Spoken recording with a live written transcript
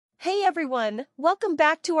Hey everyone, welcome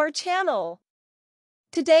back to our channel.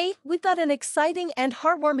 Today, we've got an exciting and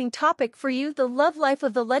heartwarming topic for you: the love life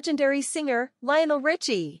of the legendary singer, Lionel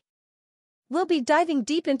Richie. We'll be diving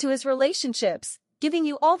deep into his relationships, giving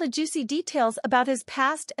you all the juicy details about his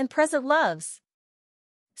past and present loves.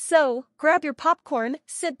 So, grab your popcorn,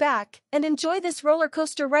 sit back, and enjoy this roller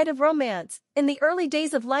coaster ride of romance. In the early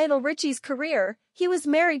days of Lionel Richie's career, he was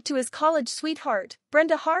married to his college sweetheart,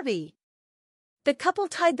 Brenda Harvey. The couple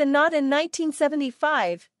tied the knot in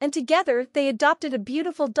 1975, and together they adopted a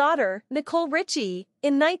beautiful daughter, Nicole Richie,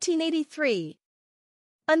 in 1983.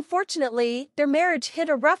 Unfortunately, their marriage hit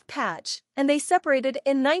a rough patch, and they separated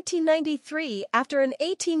in 1993 after an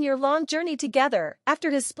 18-year-long journey together. After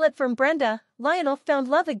his split from Brenda, Lionel found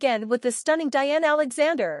love again with the stunning Diane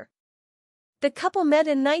Alexander. The couple met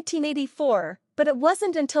in 1984, but it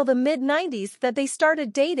wasn't until the mid-90s that they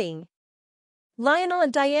started dating. Lionel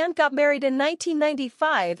and Diane got married in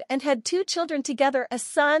 1995 and had 2 children together: a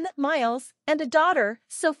son, Miles, and a daughter,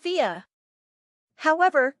 Sophia.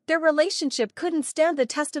 However, their relationship couldn't stand the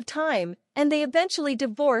test of time, and they eventually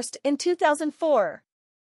divorced in 2004.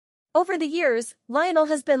 Over the years, Lionel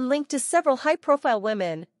has been linked to several high-profile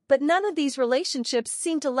women, but none of these relationships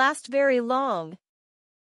seem to last very long.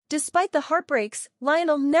 Despite the heartbreaks,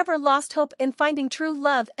 Lionel never lost hope in finding true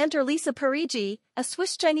love. Enter Lisa Parigi, a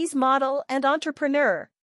Swiss-Chinese model and entrepreneur.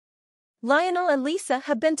 Lionel and Lisa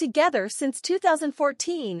have been together since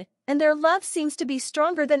 2014, and their love seems to be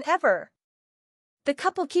stronger than ever. The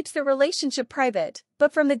couple keeps their relationship private,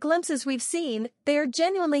 but from the glimpses we've seen, they are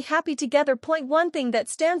genuinely happy together. One thing that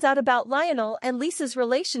stands out about Lionel and Lisa's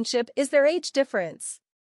relationship is their age difference.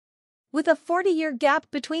 With a 40-year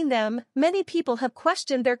gap between them, many people have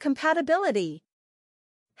questioned their compatibility.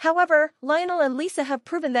 However, Lionel and Lisa have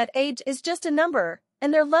proven that age is just a number,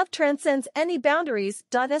 and their love transcends any boundaries.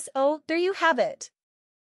 So, there you have it.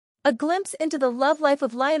 A glimpse into the love life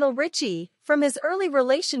of Lionel Richie, from his early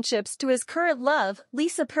relationships to his current love,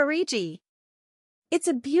 Lisa Parigi. It's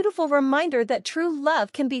a beautiful reminder that true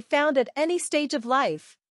love can be found at any stage of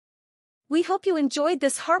life. We hope you enjoyed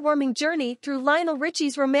this heartwarming journey through Lionel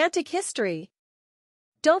Richie's romantic history.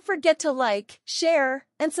 Don't forget to like, share,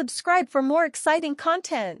 and subscribe for more exciting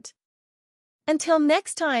content. Until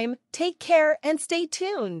next time, take care and stay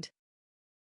tuned.